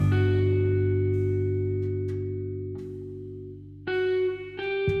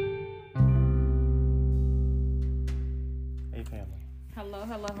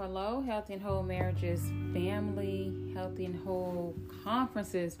Healthy and Whole Marriages family, Healthy and Whole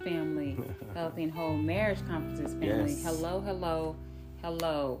Conferences family, Healthy and Whole Marriage Conferences family. Yes.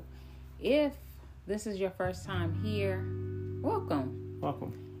 Hello. If this is your first time here, welcome.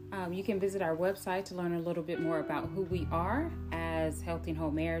 You can visit our website to learn a little bit more about who we are as Healthy and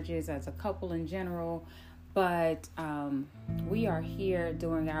Whole Marriages, as a couple in general. But we are here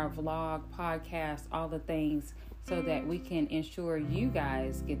doing our vlog, podcast, all the things so that we can ensure you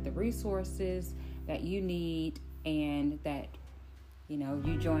guys get the resources that you need and that,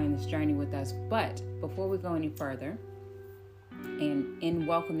 you join this journey with us. But before we go any further, and in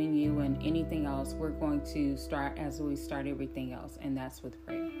welcoming you and anything else, we're going to start as we start everything else, and that's with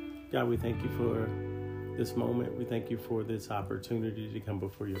prayer. God, we thank you for this moment. We thank you for this opportunity to come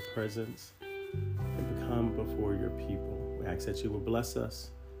before your presence and to come before your people. We ask that you will bless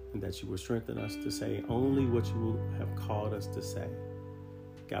us and that you will strengthen us to say only what you have called us to say.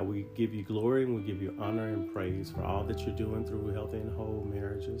 God, we give you glory and we give you honor and praise for all that you're doing through Healthy and Whole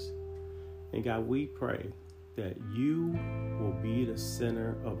Marriages. And God, we pray that you will be the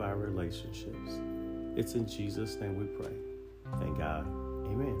center of our relationships. It's in Jesus' name we pray. Thank God.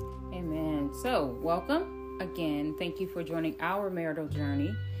 Amen. Amen. So, welcome again. Thank you for joining our marital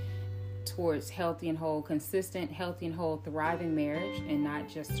journey towards healthy and whole, consistent, healthy and whole, thriving marriage, and not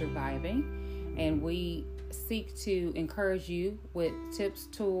just surviving. And we seek to encourage you with tips,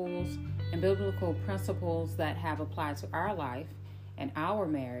 tools, and biblical principles that have applied to our life and our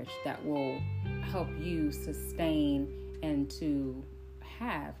marriage that will help you sustain and to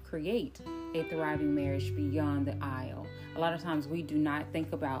create a thriving marriage beyond the aisle. A lot of times we do not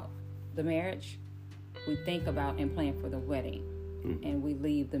think about the marriage. We think about and plan for the wedding. And we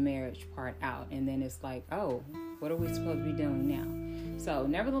leave the marriage part out. And then it's like, oh, what are we supposed to be doing now? So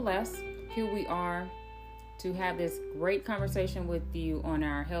nevertheless, here we are to have this great conversation with you on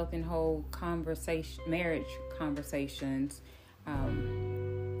our Health and Whole marriage conversations.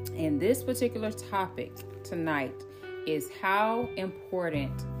 And this particular topic tonight is how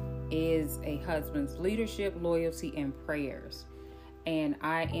important is a husband's leadership, loyalty, and prayers. And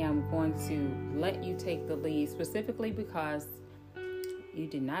I am going to let you take the lead specifically because you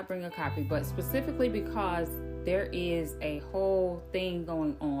did not bring a copy, but specifically because there is a whole thing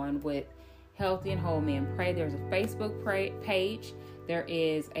going on with Healthy and Whole Men Pray. There's a Facebook page. There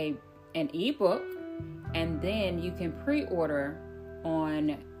is an ebook, and then you can pre-order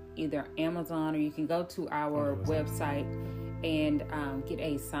on either Amazon or you can go to our website and get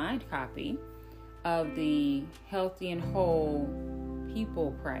a signed copy of the Healthy and Whole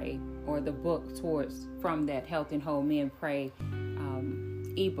People Pray, or the book from that Healthy and Whole Men Pray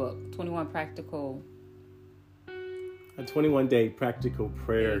ebook, 21-day practical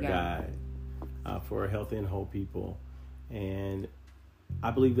prayer guide for healthy and whole people. And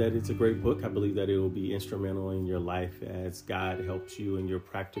I believe that it's a great book. I believe that it will be instrumental in your life as God helps you in your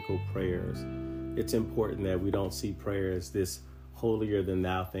practical prayers. It's important that we don't see prayer as this holier than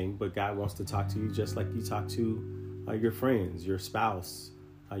thou thing, but God wants to talk to you just like you talk to your friends, your spouse,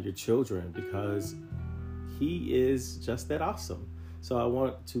 your children, because he is just that awesome. So I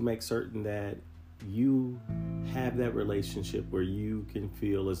want to make certain that you have that relationship where you can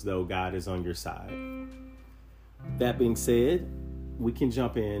feel as though God is on your side. That being said, we can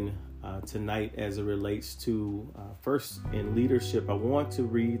jump in tonight as it relates to first in leadership. I want to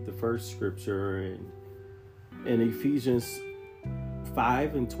read the first scripture in Ephesians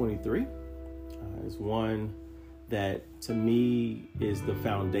 5:23. Is one that to me is the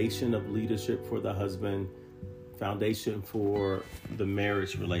foundation of leadership for the husband, foundation for the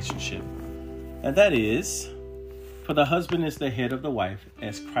marriage relationship. And that is, for the husband is the head of the wife,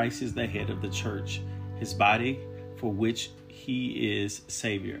 as Christ is the head of the church, his body, for which he is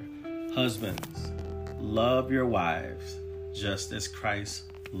Savior. Husbands, love your wives, just as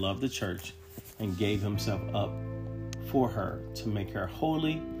Christ loved the church and gave himself up for her to make her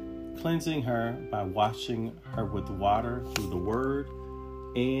holy, cleansing her by washing her with water through the word,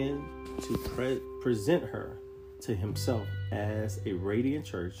 and to present her to himself as a radiant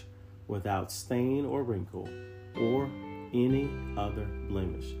church without stain or wrinkle or any other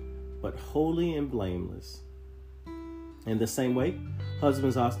blemish, but holy and blameless. In the same way,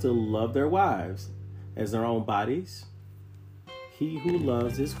 husbands ought to love their wives as their own bodies. He who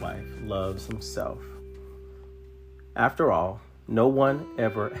loves his wife loves himself. After all, no one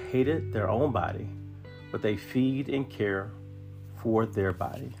ever hated their own body, but they feed and care for their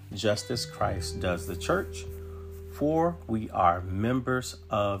body, just as Christ does the church, for we are members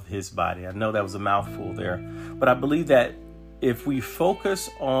of his body. I know that was a mouthful there, but I believe that if we focus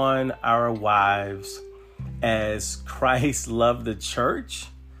on our wives as Christ loved the church,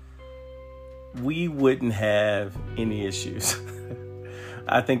 we wouldn't have any issues.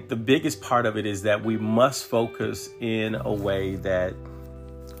 I think the biggest part of it is that we must focus in a way that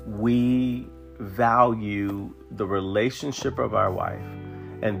we value the relationship of our wife.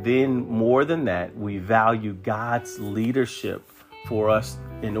 And then more than that, we value God's leadership for us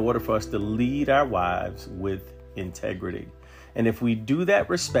in order for us to lead our wives with integrity. And if we do that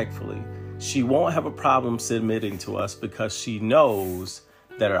respectfully, she won't have a problem submitting to us because she knows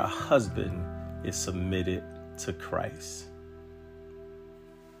that her husband is submitted to Christ.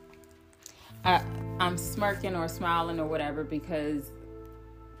 I'm smirking or smiling or whatever because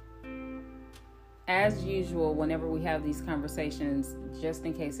as usual, whenever we have these conversations, just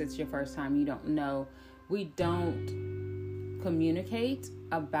in case it's your first time, you don't know, we don't communicate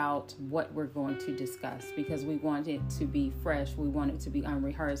about what we're going to discuss because we want it to be fresh. We want it to be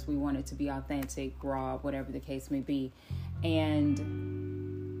unrehearsed. We want it to be authentic, raw, whatever the case may be. And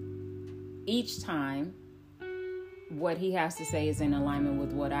each time, what he has to say is in alignment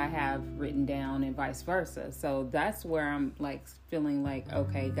with what I have written down and vice versa. So that's where I'm like feeling like,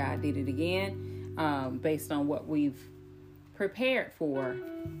 okay, God did it again, based on what we've prepared for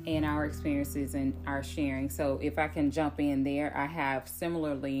in our experiences and our sharing. So if I can jump in there, I have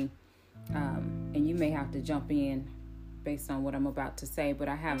similarly, and you may have to jump in based on what I'm about to say, but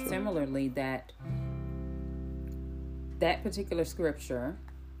I have similarly that particular scripture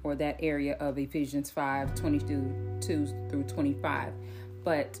or that area of Ephesians 5:22 through 25.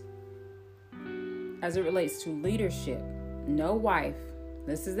 But as it relates to leadership, no wife,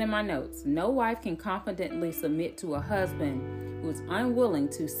 this is in my notes, no wife can confidently submit to a husband who is unwilling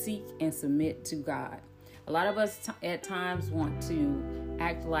to seek and submit to God. A lot of us at times want to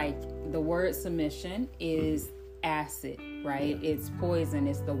act like the word submission is acid, right? It's poison.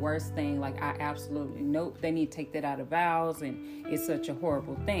 It's the worst thing. Like, I absolutely, nope, they need to take that out of vows, and it's such a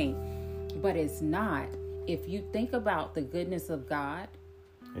horrible thing. But it's not. If you think about the goodness of God,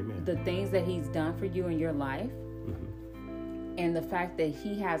 Amen, the things that he's done for you in your life, and the fact that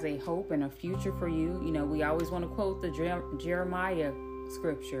he has a hope and a future for you, you know, we always want to quote the Jeremiah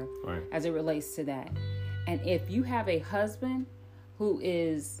scripture, right, as it relates to that. And if you have a husband who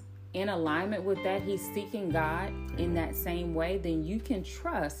is in alignment with that, he's seeking God in that same way, then you can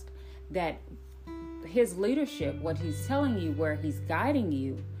trust that his leadership, what he's telling you, where he's guiding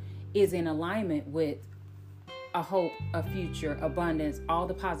you, is in alignment with a hope, a future, abundance, all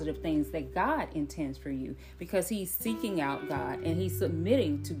the positive things that God intends for you, because he's seeking out God and he's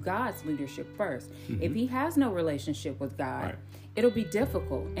submitting to God's leadership first. If he has no relationship with God, right, it'll be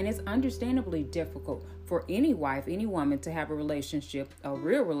difficult, and it's understandably difficult for any wife, any woman to have a relationship, a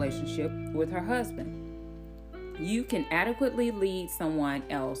real relationship with her husband. You can adequately lead someone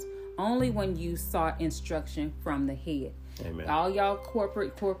else only when you sought instruction from the head. Amen. All y'all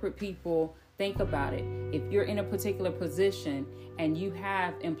corporate people, think about it. If you're in a particular position and you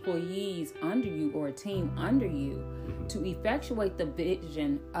have employees under you or a team under you, to effectuate the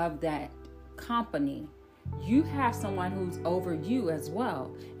vision of that company, you have someone who's over you as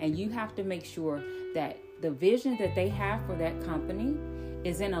well. And you have to make sure that the vision that they have for that company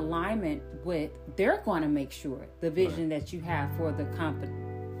is in alignment with, they're going to make sure the vision that you have for the company,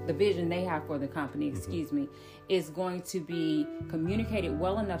 the vision they have for the company, is going to be communicated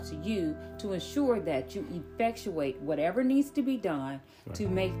well enough to you to ensure that you effectuate whatever needs to be done to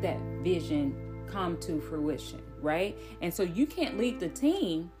make that vision come to fruition, right? And so you can't lead the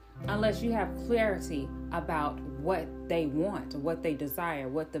team unless you have clarity about what they want, what they desire,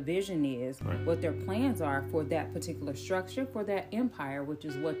 what the vision is, what their plans are for that particular structure, for that empire, which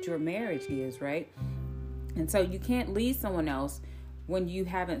is what your marriage is, right? And so you can't lead someone else when you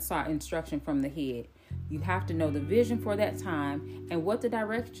haven't sought instruction from the head. You have to know the vision for that time and what the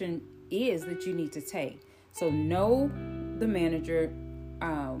direction is that you need to take. So know the manager,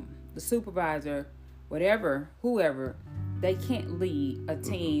 the supervisor, whatever, whoever, they can't lead a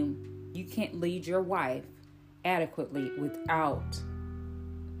team. You can't lead your wife adequately without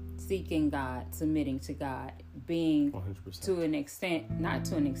seeking God, submitting to God, being 100%. To an extent, not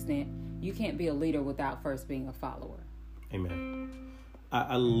to an extent, you can't be a leader without first being a follower. Amen.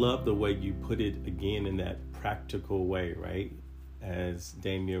 I love the way you put it again in that practical way, right? As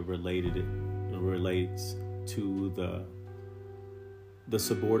Damia relates to the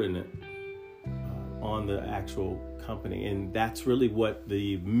subordinate on the actual company. And that's really what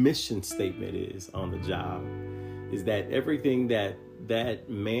the mission statement is on the job, is that everything that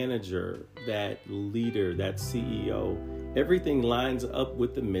manager, that leader, that CEO, everything lines up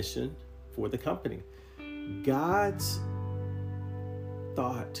with the mission for the company. God's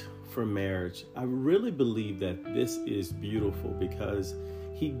thought for marriage, I really believe that this is beautiful because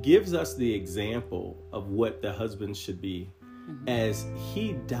he gives us the example of what the husband should be, as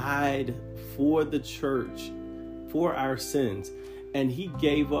he died for the church, for our sins, and he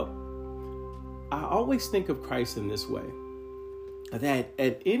gave up. I always think of Christ in this way, that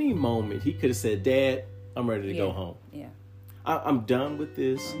at any moment he could have said, Dad, I'm ready to go home. Yeah. I'm done with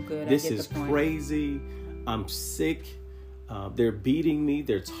this. I'm good. This is crazy. I'm sick. They're beating me.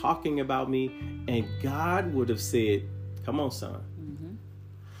 They're talking about me. And God would have said, come on, son.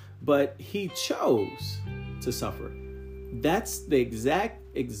 But he chose to suffer. That's the exact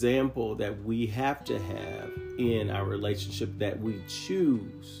example that we have to have in our relationship, that we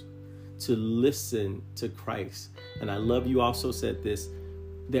choose to listen to Christ. And I love you also said this,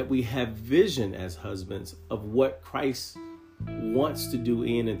 that we have vision as husbands of what Christ wants to do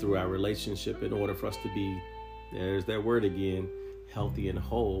in and through our relationship in order for us to be, there's that word again, healthy and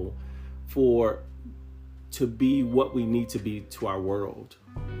whole, to be what we need to be to our world,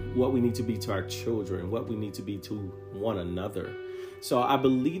 what we need to be to our children, what we need to be to one another. So I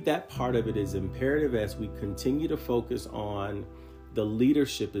believe that part of it is imperative as we continue to focus on the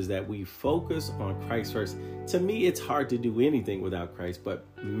leadership, is that we focus on Christ first. To me, it's hard to do anything without Christ, but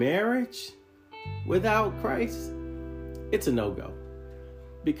marriage without Christ, it's a no-go,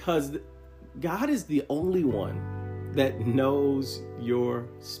 because God is the only one that knows your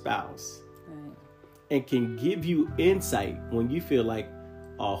spouse and can give you insight when you feel like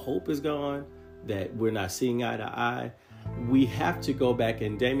all hope is gone, that we're not seeing eye to eye. We have to go back,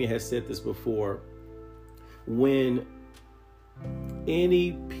 and Damien has said this before, when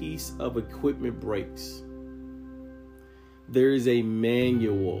any piece of equipment breaks, there is a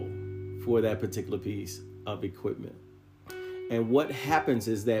manual for that particular piece of equipment. And what happens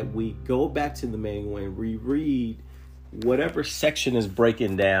is that we go back to the manual and reread whatever section is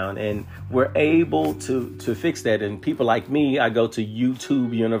breaking down, and we're able to fix that. And people like me, I go to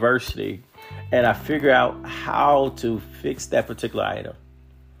YouTube University and I figure out how to fix that particular item.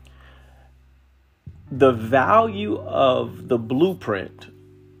 The value of the blueprint,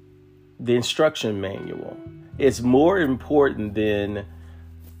 the instruction manual, is more important than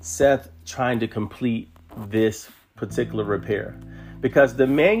Seth trying to complete this particular repair. Because the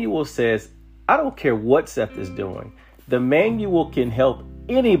manual says, I don't care what Seth is doing. The manual can help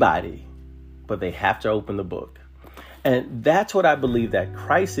anybody, but they have to open the book. And that's what I believe that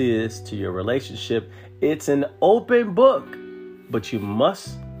Christ is to your relationship. It's an open book, but you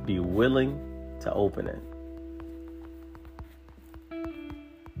must be willing to open it.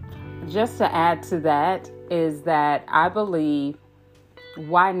 Just to add to that is that I believe,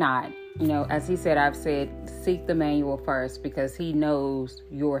 why not? You know, as he said, I've said, seek the manual first, because he knows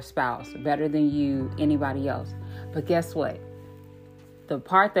your spouse better than you, anybody else. But guess what? The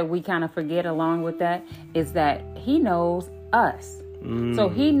part that we kind of forget along with that is that he knows us. So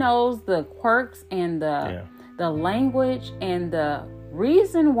he knows the quirks and the language and the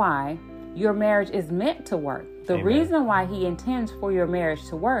reason why your marriage is meant to work. The Amen. reason why he intends for your marriage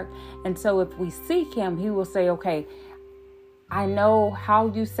to work. And so if we seek him, he will say, okay, I know how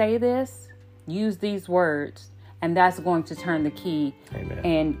you say this, use these words, and that's going to turn the key. Amen.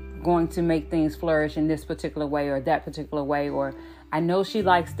 And going to make things flourish in this particular way or that particular way. Or I know she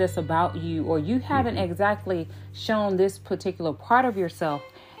likes this about you, or you haven't exactly shown this particular part of yourself.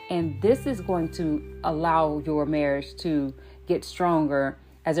 And this is going to allow your marriage to get stronger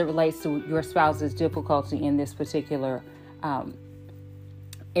as it relates to your spouse's difficulty in this particular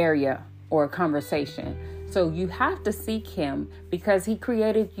area or conversation. So you have to seek him because he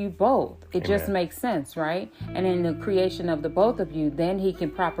created you both. It just makes sense, right? And in the creation of the both of you, then he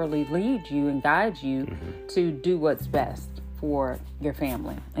can properly lead you and guide you to do what's best for your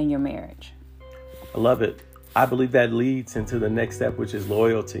family and your marriage. I love it. I believe that leads into the next step, which is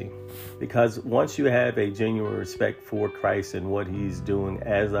loyalty. Because once you have a genuine respect for Christ and what he's doing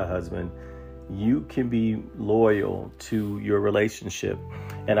as a husband, you can be loyal to your relationship.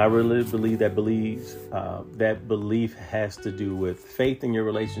 And I really believe that belief has to do with faith in your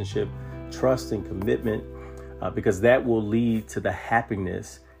relationship, trust and commitment, because that will lead to the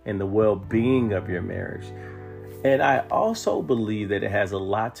happiness and the well-being of your marriage. And I also believe that it has a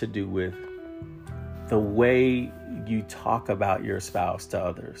lot to do with the way you talk about your spouse to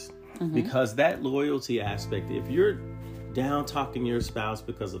others. Because that loyalty aspect, if you're down talking your spouse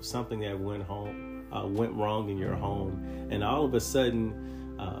because of something that went wrong in your home, and all of a sudden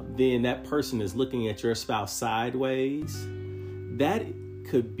then that person is looking at your spouse sideways, that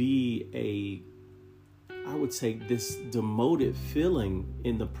could be I would say this demoted feeling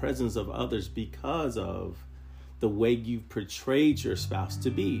in the presence of others because of the way you portrayed your spouse to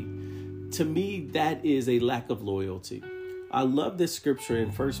be. To me, that is a lack of loyalty. I love this scripture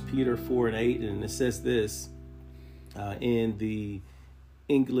in 1 Peter 4:8, and it says this in the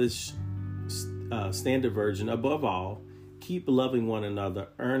English Standard Version: above all, keep loving one another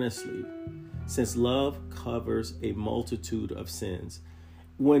earnestly, since love covers a multitude of sins.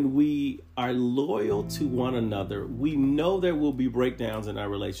 When we are loyal to one another, we know there will be breakdowns in our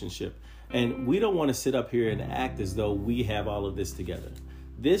relationship. And we don't want to sit up here and act as though we have all of this together.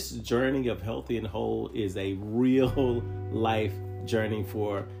 This journey of healthy and whole is a real life journey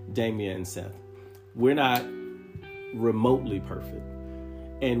for Damien and Seth. We're not remotely perfect.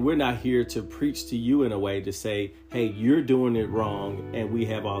 And we're not here to preach to you in a way to say, hey, you're doing it wrong and we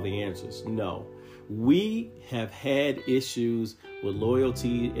have all the answers. No, we have had issues with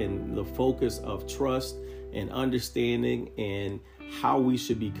loyalty and the focus of trust and understanding and how we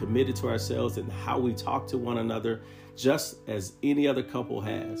should be committed to ourselves and how we talk to one another, just as any other couple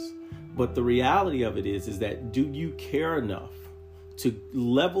has. But the reality of it is that do you care enough to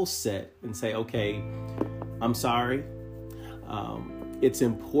level set and say, okay, I'm sorry. It's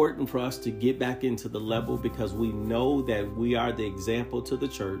important for us to get back into the level because we know that we are the example to the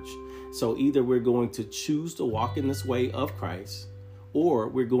church. So either we're going to choose to walk in this way of Christ, or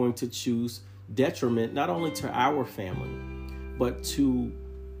we're going to choose detriment not only to our family, but to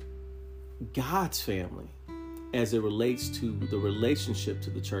God's family as it relates to the relationship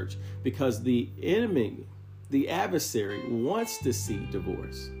to the church. Because the enemy, the adversary, wants to see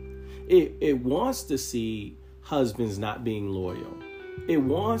divorce. It wants to see husbands not being loyal. It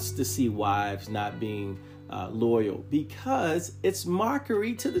wants to see wives not being loyal because it's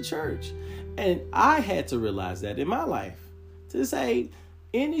mockery to the church. And I had to realize that in my life, to say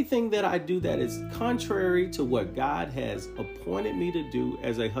anything that I do that is contrary to what God has appointed me to do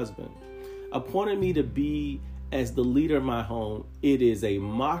as a husband, appointed me to be as the leader of my home, it is a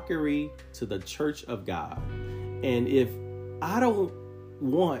mockery to the church of God. And if I don't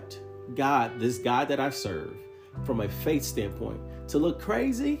want God, this God that I serve, from a faith standpoint, to look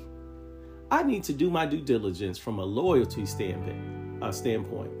crazy, I need to do my due diligence from a loyalty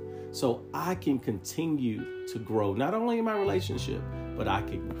standpoint, so I can continue to grow, not only in my relationship, but I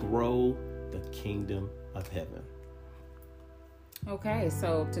can grow the kingdom of heaven. Okay,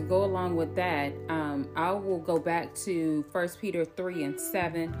 so to go along with that, I will go back to 1 Peter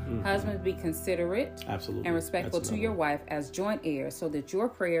 3:7. Husbands, be considerate and respectful to your wife as joint heirs, so that your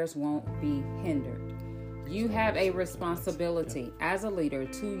prayers won't be hindered. You have a responsibility as a leader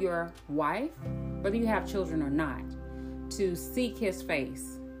to your wife, whether you have children or not, to seek his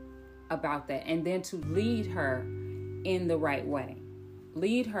face about that, and then to lead her in the right way.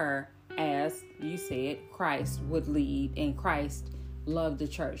 Lead her as you said Christ would lead, and Christ loved the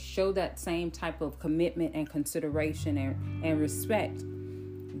church. Show that same type of commitment and consideration and respect.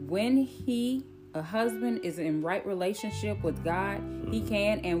 When a husband is in right relationship with God, he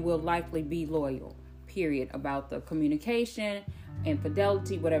can and will likely be loyal, period, about the communication and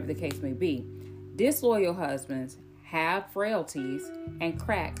fidelity, whatever the case may be. Disloyal husbands have frailties and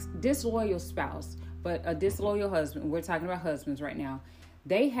cracks. Disloyal spouse, but a disloyal husband, we're talking about husbands right now,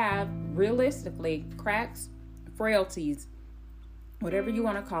 they have realistically cracks, frailties, whatever you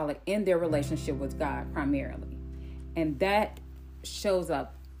want to call it, in their relationship with God primarily. And that shows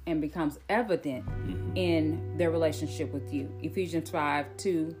up and becomes evident in their relationship with you. Ephesians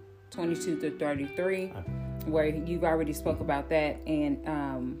 5:22-33, where you've already spoke about that. And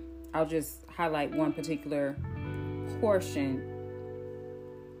I'll just highlight one particular portion.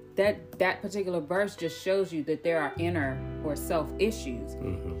 That particular verse just shows you that there are inner or self issues.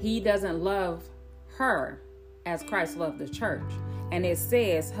 He doesn't love her as Christ loved the church. And it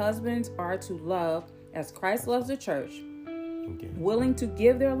says husbands are to love as Christ loves the church, willing to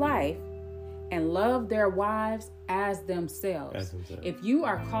give their life and love their wives as themselves. If you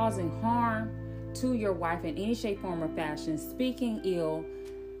are causing harm to your wife in any shape, form, or fashion, speaking ill,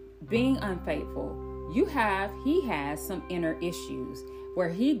 being unfaithful, he has some inner issues where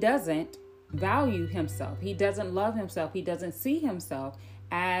he doesn't value himself. He doesn't love himself. He doesn't see himself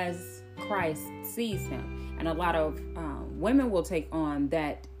as Christ sees him. And a lot of women will take on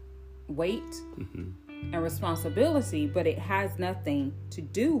that weight and responsibility, but it has nothing to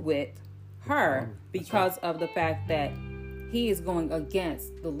do with her because of the fact that he is going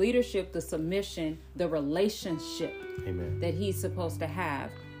against the leadership, the submission, the relationship that he's supposed to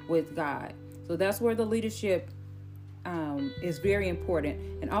have with God. So that's where the leadership is very important.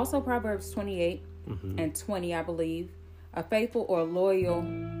 And also Proverbs 28:20, I believe, a faithful or loyal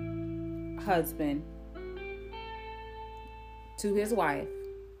husband to his wife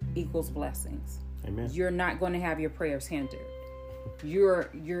equals blessings. Amen. You're not going to have your prayers hindered.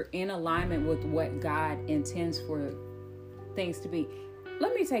 You're in alignment with what God intends for things to be.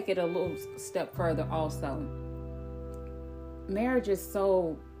 Let me take it a little step further also. Marriage is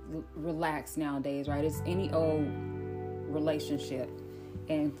so relaxed nowadays, right? It's any old relationship.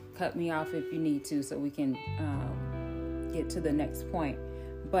 And cut me off if you need to so we can get to the next point.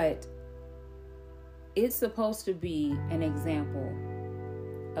 But it's supposed to be an example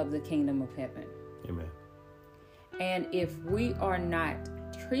of the kingdom of heaven. Amen. And if we are not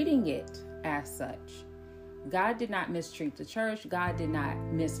treating it as such, God did not mistreat the church. God did not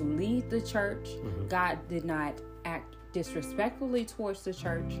mislead the church. Mm-hmm. God did not act disrespectfully towards the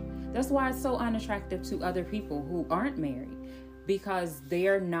church. That's why it's so unattractive to other people who aren't married, because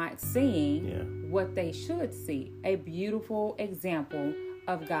they're not seeing what they should see. A beautiful example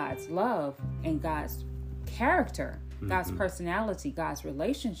of God's love and God's character, God's personality, God's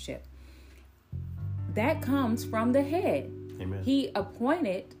relationship. That comes from the head. Amen. He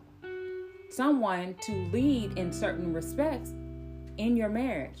appointed someone to lead in certain respects in your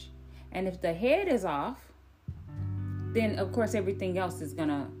marriage. And if the head is off, then of course everything else is going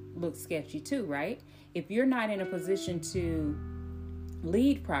to look sketchy too, right? If you're not in a position to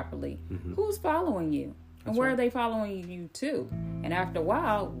lead properly, who's following you? And where are they following you to? And after a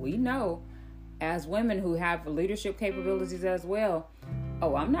while, we know as women who have leadership capabilities as well,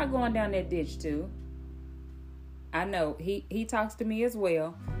 oh, I'm not going down that ditch too. I know he talks to me as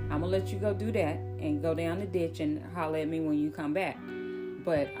well. I'm going to let you go do that and go down the ditch and holler at me when you come back.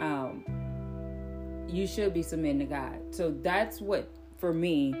 But you should be submitting to God. So that's what, for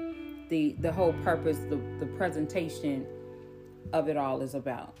me, the whole purpose, the presentation of it all is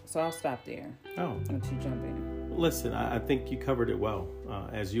about. So I'll stop there. Oh. Let you jump in. Listen, I think you covered it well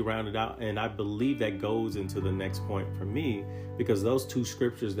as you rounded out. And I believe that goes into the next point for me, because those two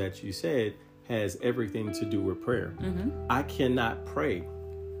scriptures that you said has everything to do with prayer. I cannot pray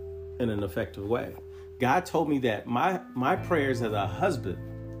in an effective way. God told me that my prayers as a husband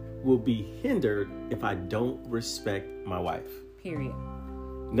will be hindered if I don't respect my wife. Period.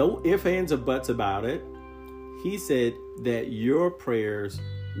 No ifs, ands, or buts about it. He said that your prayers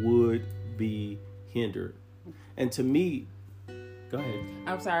would be hindered. And to me, go ahead.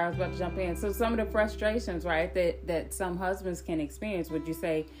 I'm sorry, I was about to jump in. So some of the frustrations, right, that some husbands can experience, would you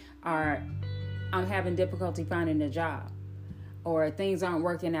say, are I'm having difficulty finding a job, or things aren't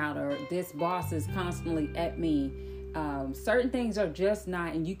working out, or this boss is constantly at me. Certain things are just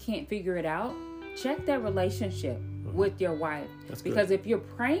not, and you can't figure it out. Check that relationship with your wife. That's because good. If you're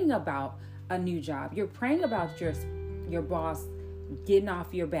praying about a new job, you're praying about your boss getting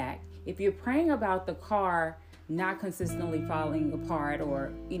off your back, if you're praying about the car not consistently falling apart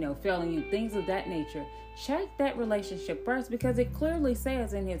or, failing you, things of that nature, check that relationship first, because it clearly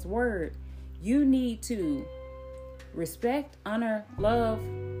says in his word, you need to respect, honor, love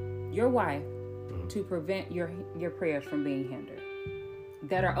your wife to prevent your prayers from being hindered,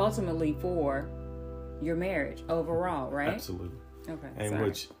 that are ultimately for your marriage overall, right? Absolutely. Okay. And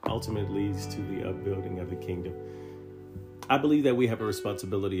which ultimately leads to the upbuilding of the kingdom. I believe that we have a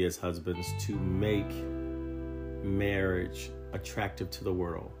responsibility as husbands to make marriage attractive to the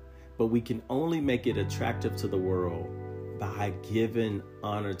world. But we can only make it attractive to the world by giving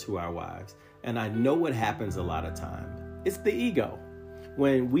honor to our wives. And I know what happens a lot of time. It's the ego.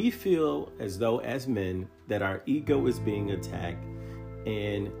 When we feel as though as men that our ego is being attacked,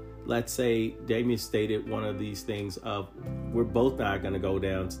 and let's say Damien stated one of these things of we're both not going to go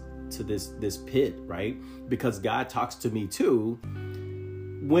down to this pit, right? Because God talks to me too.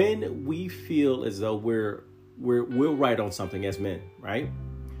 When we feel as though we're right on something as men, right?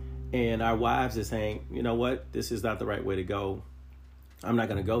 And our wives are saying, you know what, this is not the right way to go. I'm not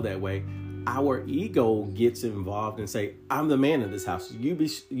going to go that way. Our ego gets involved and say, I'm the man of this house.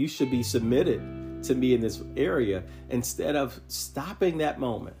 You should be submitted to me in this area, instead of stopping that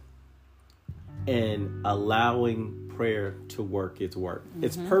moment and allowing prayer to work its work.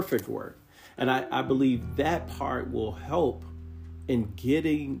 It's perfect work. And I believe that part will help in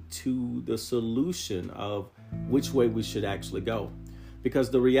getting to the solution of which way we should actually go.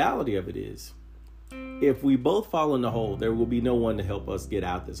 Because the reality of it is, if we both fall in the hole, there will be no one to help us get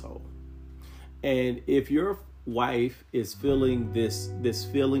out this hole. And if your wife is feeling this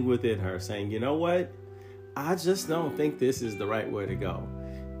feeling within her saying, you know what, I just don't think this is the right way to go.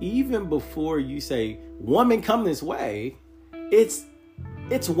 Even before you say, woman, come this way, it's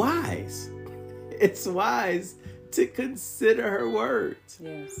wise. It's wise to consider her words.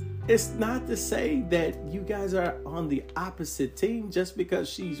 Yes. It's not to say that you guys are on the opposite team just because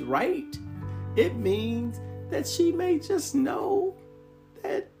she's right. It means that she may just know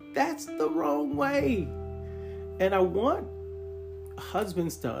that that's the wrong way. And I want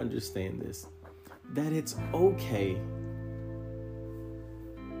husbands to understand this, that it's okay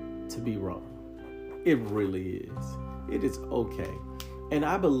to be wrong. It really is. It is okay. And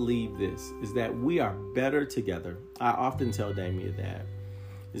I believe this is that we are better together. I often tell Damia that,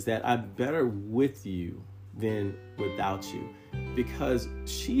 is that I'm better with you than without you, because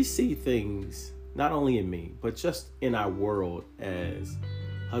she sees things not only in me, but just in our world as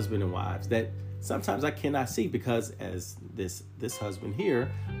husband and wives that sometimes I cannot see, because as this husband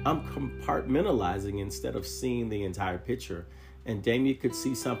here, I'm compartmentalizing instead of seeing the entire picture. And Damia could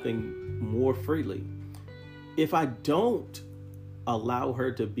see something more freely. If I don't allow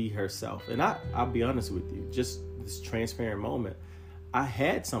her to be herself, and I'll be honest with you, just this transparent moment, I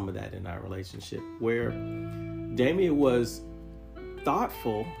had some of that in our relationship where Damia was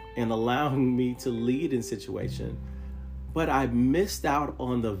thoughtful and allowing me to lead in situation, but I missed out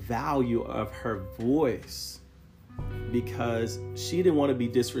on the value of her voice because she didn't want to be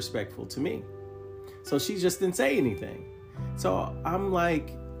disrespectful to me. So she just didn't say anything. So I'm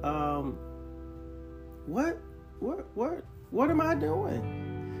like, what am I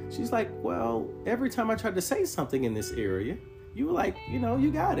doing? She's like, well, every time I tried to say something in this area, you were like,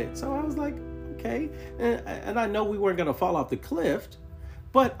 you got it. So I was like, okay. And I know we weren't going to fall off the cliff,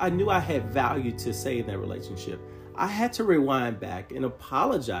 but I knew I had value to say in that relationship. I had to rewind back and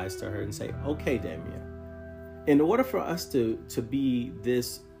apologize to her and say, okay, Damia, in order for us to be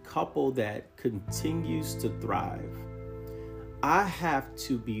this couple that continues to thrive, I have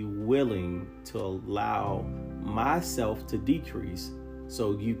to be willing to allow myself to decrease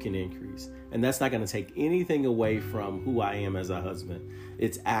so you can increase. And that's not going to take anything away from who I am as a husband.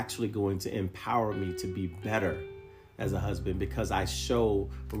 It's actually going to empower me to be better as a husband because I show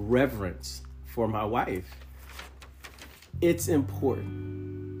reverence for my wife. It's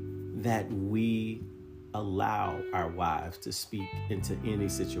important that we allow our wives to speak into any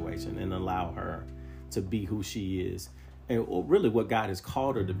situation and allow her to be who she is and really what God has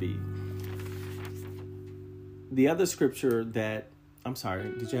called her to be. The other scripture that, I'm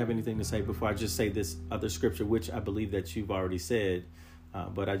sorry, did you have anything to say before I just say this other scripture, which I believe that you've already said,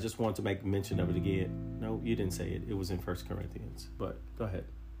 but I just want to make mention of it again. No, you didn't say it. It was in 1 Corinthians, but go ahead.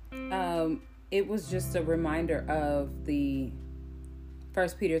 It was just a reminder of the 1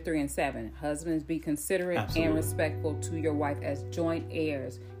 Peter 3:7. Husbands, be considerate Absolutely. And respectful to your wife as joint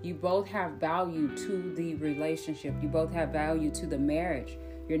heirs. You both have value to the relationship. You both have value to the marriage.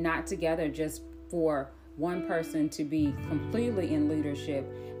 You're not together just for one person to be completely in leadership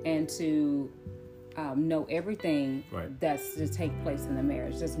and to know everything that's to take place in the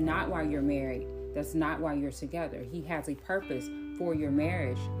marriage. That's not why you're married. That's not why you're together. He has a purpose for your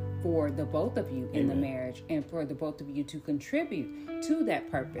marriage, for the both of you in the marriage, and for the both of you to contribute to that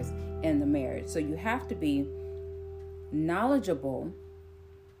purpose in the marriage. So you have to be knowledgeable,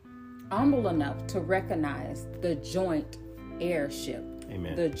 humble enough to recognize the joint heirship.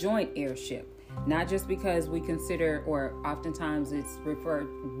 Amen. The joint heirship. Not just because we consider, or oftentimes it's referred,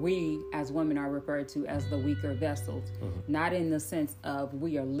 we as women are referred to as the weaker vessels. Mm-hmm. Not in the sense of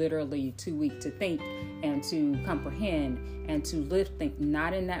we are literally too weak to think and to comprehend and to lift things.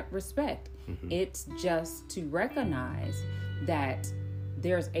 Not in that respect. Mm-hmm. It's just to recognize that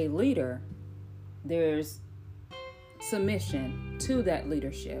there's a leader, there's submission to that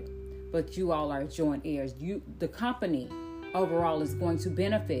leadership, but you all are joint heirs. The company overall is going to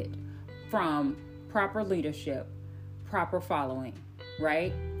benefit from proper leadership, proper following,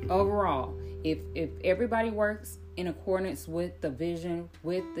 right? Overall, if everybody works in accordance with the vision,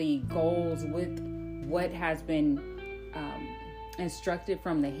 with the goals, with what has been instructed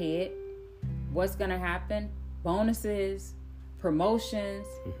from the head, what's going to happen? Bonuses, promotions,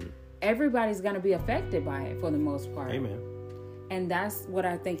 everybody's going to be affected by it for the most part. Amen. And that's what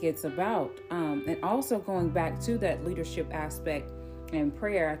I think it's about. And also going back to that leadership aspect, and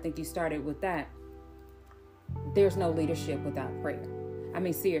prayer, I think you started with that. There's no leadership without prayer. I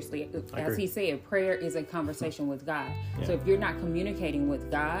mean, seriously, as he said, prayer is a conversation with God. Yeah. So if you're not communicating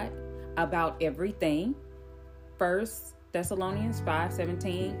with God about everything, 1 Thessalonians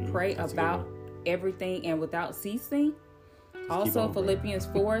 5:17, pray about everything and without ceasing. Also, Philippians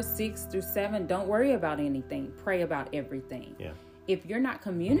 4:6-7, don't worry about anything. Pray about everything. Yeah. If you're not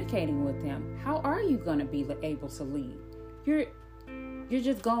communicating with him, how are you going to be able to lead? You're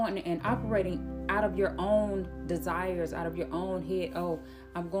just going and operating out of your own desires, out of your own head. Oh,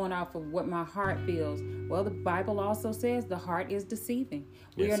 I'm going off of what my heart feels. Well, the Bible also says the heart is deceiving.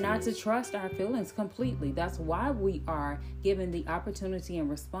 We are not to trust our feelings completely. That's why we are given the opportunity and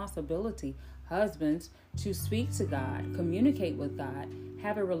responsibility, husbands, to speak to God, communicate with God,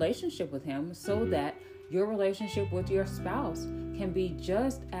 have a relationship with him so that your relationship with your spouse can be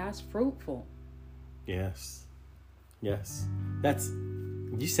just as fruitful. Yes. That's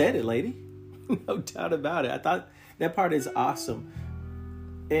You said it, lady. No doubt about it. I thought that part is awesome.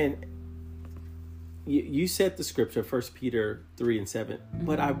 And you said the scripture, 1 Peter 3:7.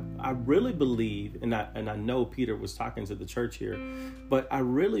 But I really believe, and I know Peter was talking to the church here, but I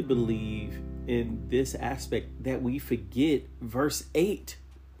really believe in this aspect that we forget verse 8.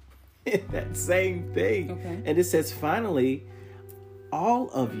 That same thing. Okay. And it says, finally, all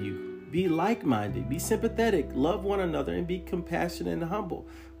of you be like-minded, be sympathetic, love one another, and be compassionate and humble.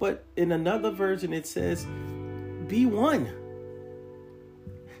 But in another version, it says, be one.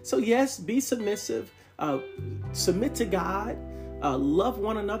 So yes, be submissive, submit to God, love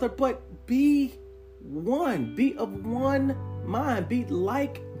one another, but be one, be of one mind, be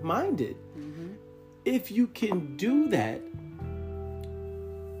like-minded. Mm-hmm. If you can do that,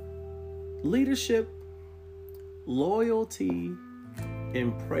 leadership, loyalty,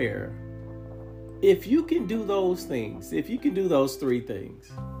 and prayer, if you can do those things, if you can do those three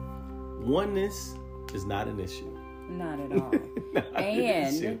things, oneness is not an issue. Not at all. Not an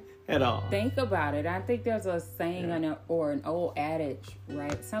issue at all. Think about it. I think there's a saying or an old adage,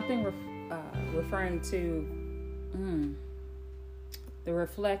 right? Something referring to the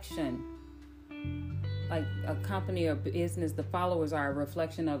reflection. Like a company or business, the followers are a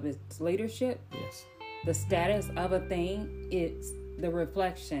reflection of its leadership. Yes. The status of a thing is the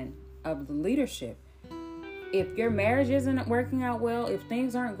reflection of the leadership. If your marriage isn't working out well, if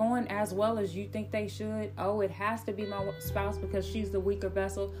things aren't going as well as you think they should, it has to be my spouse because she's the weaker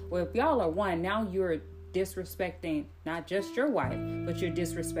vessel. Well, if y'all are one, now you're disrespecting not just your wife, but you're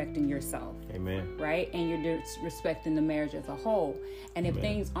disrespecting yourself. Amen. Right? And you're disrespecting the marriage as a whole. And if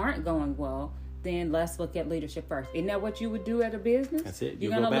things aren't going well, then let's look at leadership first. Isn't that what you would do at a business? That's it.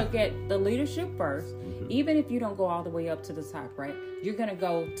 You're going to look at the leadership first. Mm-hmm. Even if you don't go all the way up to the top, right? You're going to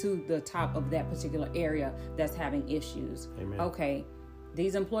go to the top of that particular area that's having issues. Amen. Okay,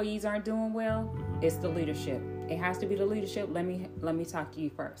 these employees aren't doing well. Mm-hmm. It's the leadership. It has to be the leadership. Let me talk to you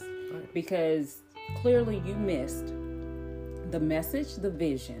first. Right. Because clearly you missed the message, the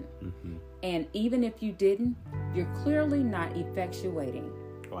vision. Mm-hmm. And even if you didn't, you're clearly not effectuating.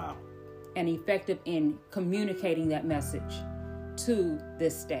 Wow. And effective in communicating that message to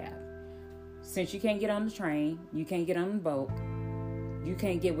this staff. Since you can't get on the train, you can't get on the boat, you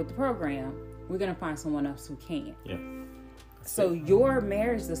can't get with the program, we're going to find someone else who can. Yeah. So your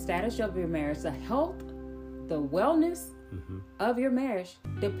marriage, the status of your marriage, the health, the wellness of your marriage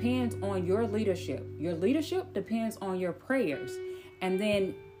depends on your leadership. Your leadership depends on your prayers. And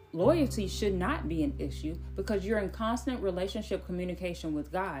then loyalty should not be an issue because you're in constant relationship communication with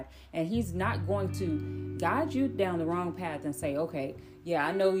God, and He's not going to guide you down the wrong path and say, okay, yeah,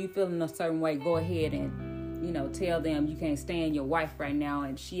 I know you feeling a certain way. Go ahead and, tell them you can't stand your wife right now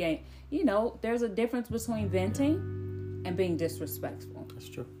and she ain't, there's a difference between venting and being disrespectful. That's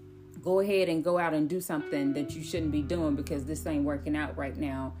true. Go ahead and go out and do something that you shouldn't be doing because this ain't working out right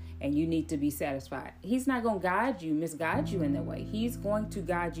now and you need to be satisfied. He's not going to misguide you in that way. He's going to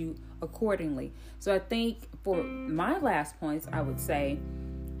guide you accordingly. So I think for my last points, I would say,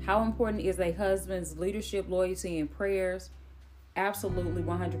 how important is a husband's leadership, loyalty, and prayers? Absolutely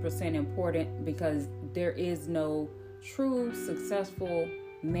 100% important, because there is no true successful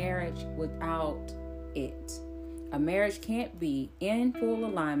marriage without it. A marriage can't be in full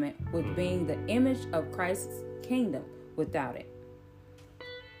alignment with being the image of Christ's kingdom without it.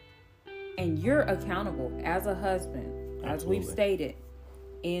 And you're accountable as a husband, as we've stated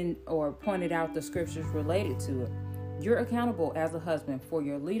or pointed out the scriptures related to it. You're accountable as a husband for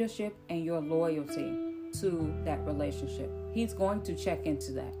your leadership and your loyalty to that relationship. He's going to check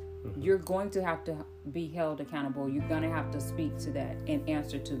into that. Mm-hmm. You're going to have to be held accountable. You're going to have to speak to that and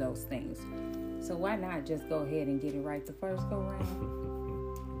answer to those things. So why not just go ahead and get it right the first go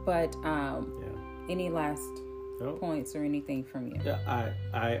round? But any last points or anything from you? Yeah,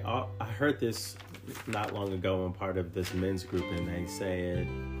 I heard this not long ago in part of this men's group, and they said,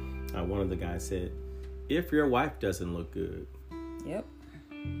 one of the guys said, if your wife doesn't look good, yep,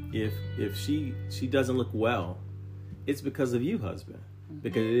 if she doesn't look well, it's because of you, husband,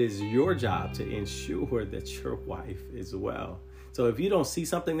 because it is your job to ensure that your wife is well. So if you don't see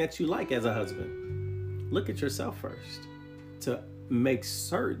something that you like as a husband, look at yourself first to make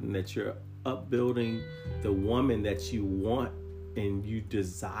certain that you're upbuilding the woman that you want and you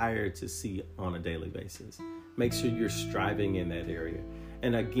desire to see on a daily basis. Make sure you're striving in that area.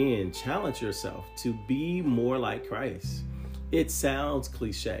 And again, challenge yourself to be more like Christ. It sounds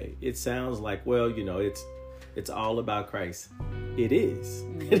cliche. It sounds like, well, it's all about Christ. It is.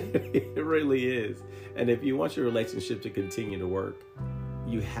 Mm-hmm. It really is. And if you want your relationship to continue to work,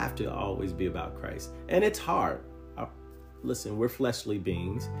 you have to always be about Christ. And it's hard. listen, we're fleshly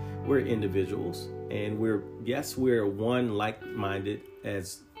beings, we're individuals, and we're one like-minded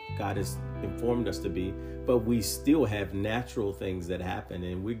as God has informed us to be, but we still have natural things that happen,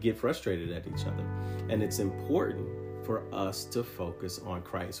 and we get frustrated at each other. And it's important for us to focus on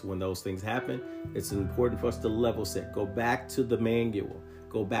Christ. When those things happen, it's important for us to level set, go back to the manual,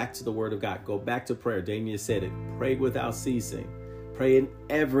 go back to the Word of God, go back to prayer. Damien said it, pray without ceasing, pray in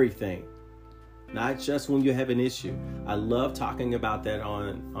everything, not just when you have an issue. I love talking about that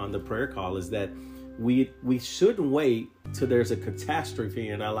on the prayer call, is that we shouldn't wait till there's a catastrophe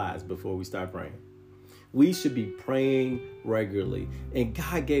in our lives before we start praying. We should be praying regularly. And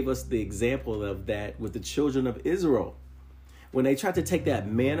God gave us the example of that with the children of Israel. When they tried to take that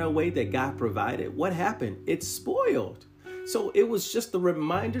manna away that God provided, what happened? It spoiled. So it was just a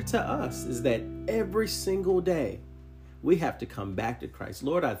reminder to us is that every single day we have to come back to Christ.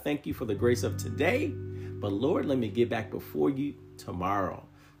 Lord, I thank you for the grace of today, but Lord, let me get back before you tomorrow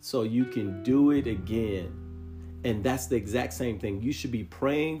so you can do it again. And that's the exact same thing. You should be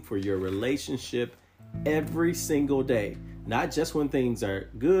praying for your relationship every single day, not just when things are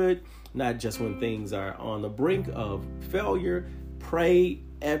good, not just when things are on the brink of failure. Pray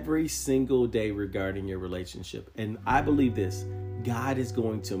every single day regarding your relationship. And I believe this, God is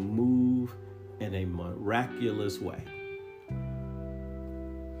going to move in a miraculous way.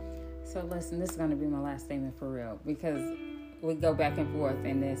 So listen, this is going to be my last statement for real, because we go back and forth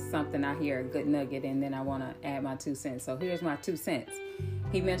and there's something I hear, a good nugget, and then I want to add my 2 cents. So here's my 2 cents.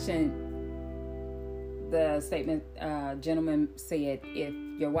 He mentioned the statement, gentleman said, if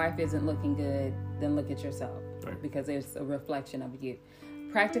your wife isn't looking good, then look at yourself, right? Because it's a reflection of you.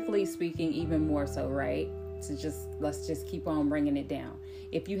 Practically speaking, even more so, right? So let's just keep on bringing it down.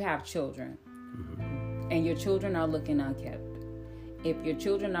 If you have children and your children are looking unkept, if your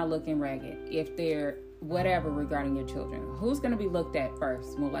children are looking ragged, if they're whatever regarding your children, who's going to be looked at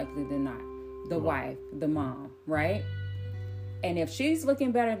first? More likely than not, the wife, the mom, right? And if she's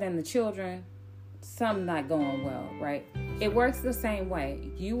looking better than the children, something not going well, right? It works the same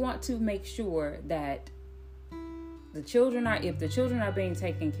way. You want to make sure that if the children are being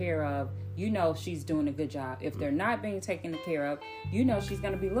taken care of, you know she's doing a good job. If they're not being taken care of, you know she's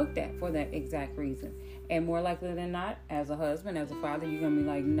going to be looked at for that exact reason. And more likely than not, as a husband, as a father, you're going to be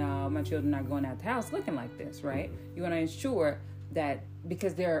like, no, my children are not going out the house looking like this, right? You want to ensure that,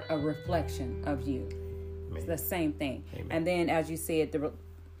 because they're a reflection of you. Amen. It's the same thing. Amen. And then, as you said,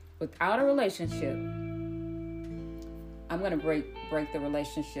 without a relationship, I'm going to break the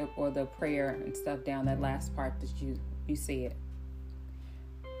relationship or the prayer and stuff down, that last part that you said.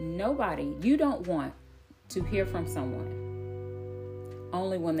 You don't want to hear from someone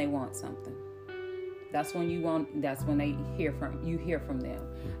only when they want something. That's when they hear from them.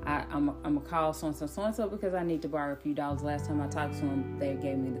 I'm gonna call so-and-so because I need to borrow a few dollars. Last time I talked to them, they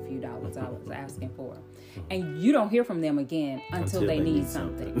gave me the few dollars I was asking for. And you don't hear from them again until they need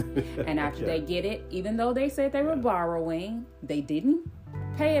something. And after they get it, even though they said they were borrowing, they didn't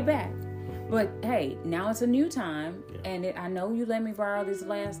pay it back. But hey, now it's a new time, and I know you let me borrow this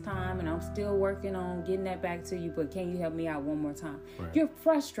last time, and I'm still working on getting that back to you, but can you help me out one more time? Right. You're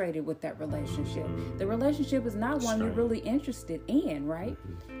frustrated with that relationship. Mm-hmm. The relationship is not one you're really interested in, right?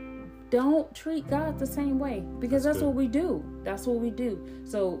 Mm-hmm. Don't treat God the same way, because that's what we do. That's what we do.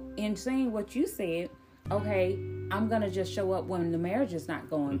 So in saying what you said, okay, I'm going to just show up when the marriage is not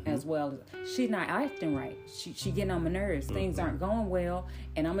going as well. She's not acting right. She getting on my nerves. Things aren't going well,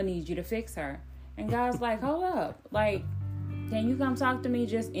 and I'm going to need you to fix her. And God's like, hold up. Like, can you come talk to me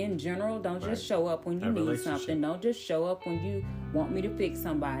just in general? Don't just show up when you need something. Don't just show up when you want me to fix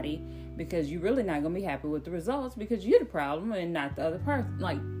somebody, because you're really not going to be happy with the results, because you're the problem and not the other person.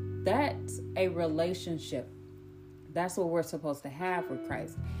 Like, that's a relationship. That's what we're supposed to have with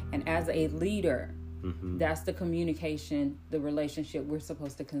Christ. And as a leader, that's the communication, the relationship we're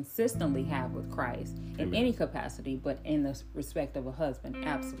supposed to consistently have with Christ in any capacity, but in the respect of a husband.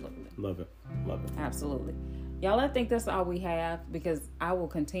 Absolutely. Love it. Absolutely. Y'all, I think that's all we have, because I will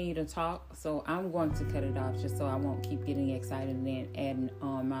continue to talk. So I'm going to cut it off just so I won't keep getting excited and then adding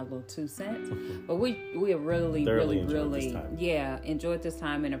on my little 2 cents. But we have really enjoyed this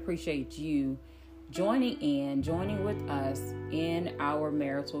time and appreciate you joining with us in our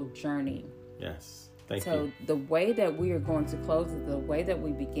marital journey. Yes. Thank you. So the way that we are going to close is the way that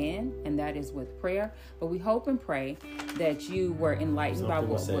we begin, and that is with prayer. But we hope and pray that you were enlightened by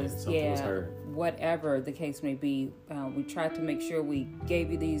what was whatever the case may be. We tried to make sure we gave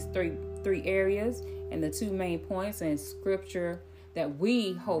you these three areas and the 2 main points in Scripture that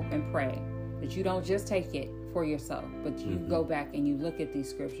we hope and pray that you don't just take it for yourself, but you go back and you look at these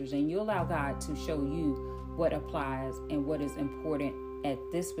Scriptures and you allow God to show you what applies and what is important at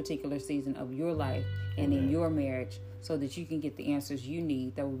this particular season of your life and in your marriage, so that you can get the answers you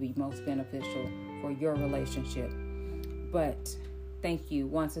need that will be most beneficial for your relationship. But thank you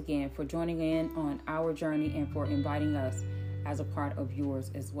once again for joining in on our journey and for inviting us as a part of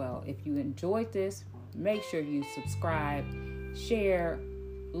yours as well. If you enjoyed this, make sure you subscribe, share,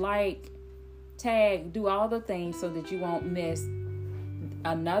 like, tag, do all the things so that you won't miss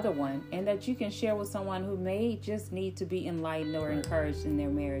another one, and that you can share with someone who may just need to be enlightened or encouraged in their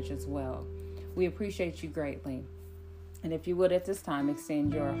marriage as well. We appreciate you greatly. And if you would at this time,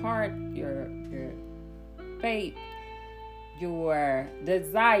 extend your heart, your faith, your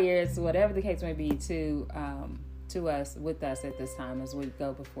desires, whatever the case may be, to us, with us at this time as we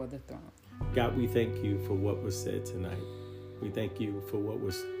go before the throne. God, we thank you for what was said tonight. We thank you for what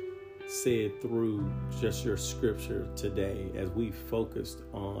was said through just your scripture today, as we focused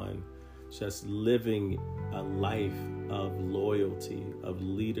on just living a life of loyalty, of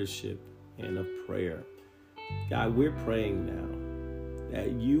leadership, and of prayer. God, we're praying now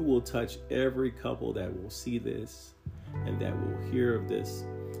that you will touch every couple that will see this and that will hear of this,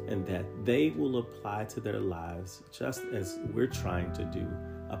 and that they will apply to their lives just as we're trying to do,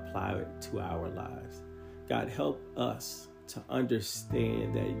 apply it to our lives. God, help us to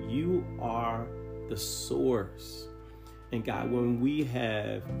understand that you are the source. And God, when we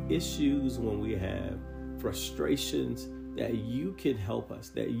have issues, when we have frustrations, that you can help us,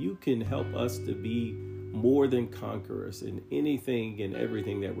 that you can help us to be more than conquerors in anything and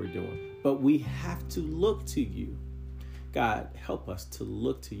everything that we're doing. But we have to look to you. God, help us to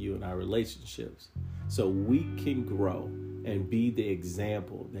look to you in our relationships so we can grow and be the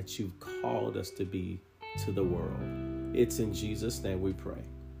example that you've called us to be to the world. It's in Jesus' name we pray.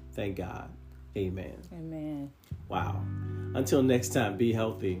 Thank God. Amen. Amen. Wow. Until next time, be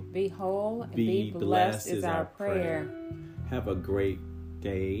healthy. Be whole. And be blessed is our prayer. Have a great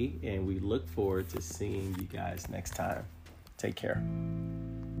day, and we look forward to seeing you guys next time. Take care.